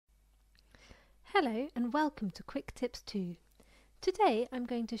Hello and welcome to Quick Tips 2. Today I'm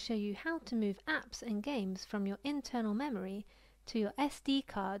going to show you how to move apps and games from your internal memory to your SD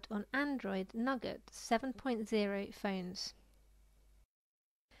card on Android Nougat 7.0 phones.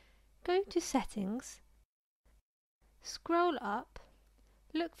 Go to Settings, scroll up,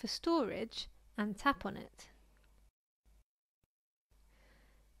 look for Storage and tap on it.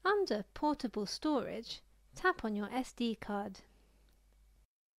 Under Portable Storage, tap on your SD card.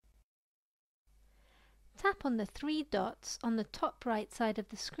 Tap on the three dots on the top right side of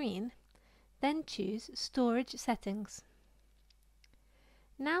the screen, then choose Storage Settings.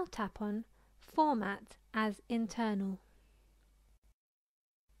 Now tap on Format as Internal.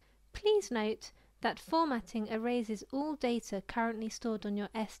 Please note that formatting erases all data currently stored on your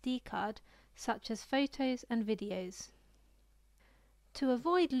SD card, such as photos and videos. To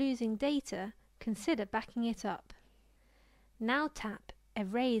avoid losing data, consider backing it up. Now tap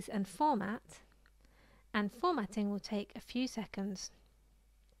Erase and Format, and formatting will take a few seconds.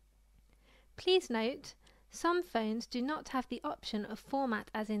 Please note, some phones do not have the option of Format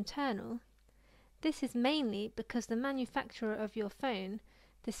as Internal. This is mainly because the manufacturer of your phone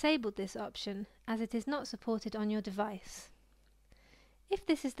disabled this option as it is not supported on your device. If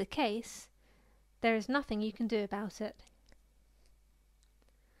this is the case, there is nothing you can do about it.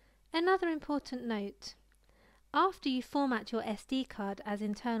 Another important note: after you format your SD card as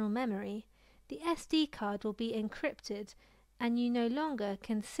internal memory, the SD card will be encrypted and you no longer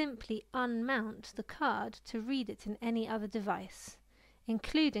can simply unmount the card to read it in any other device,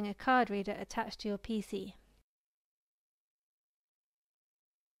 including a card reader attached to your PC.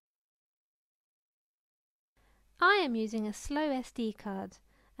 I am using a slow SD card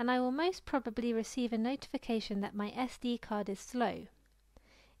and I will most probably receive a notification that my SD card is slow.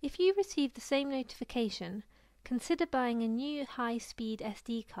 If you receive the same notification, consider buying a new high-speed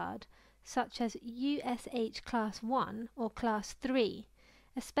SD card such as USH Class 1 or Class 3,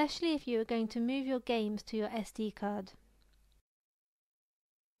 especially if you are going to move your games to your SD card.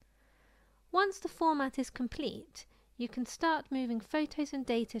 Once the format is complete, you can start moving photos and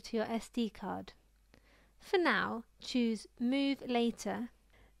data to your SD card. For now, choose Move Later,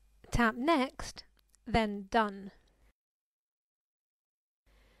 tap Next, then Done.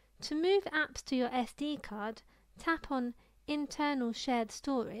 To move apps to your SD card, tap on Internal Shared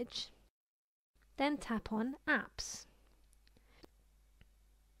Storage, then tap on Apps.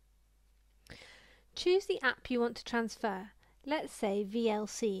 Choose the app you want to transfer, let's say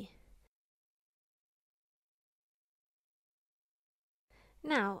VLC.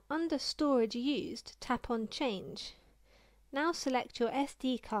 Now, under Storage Used, tap on Change. Now select your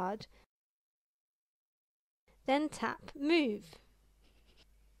SD card, then tap Move.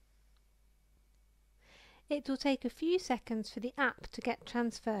 It will take a few seconds for the app to get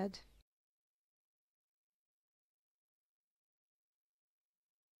transferred.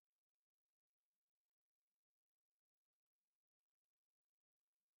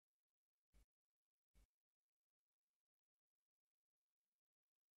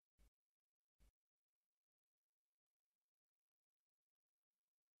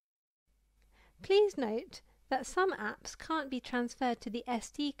 Please note that some apps can't be transferred to the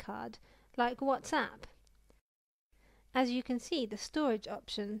SD card, like WhatsApp. As you can see, the storage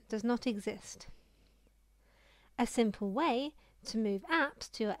option does not exist. A simple way to move apps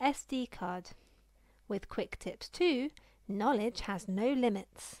to your SD card. With Quick Tips 2, knowledge has no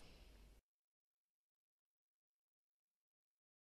limits.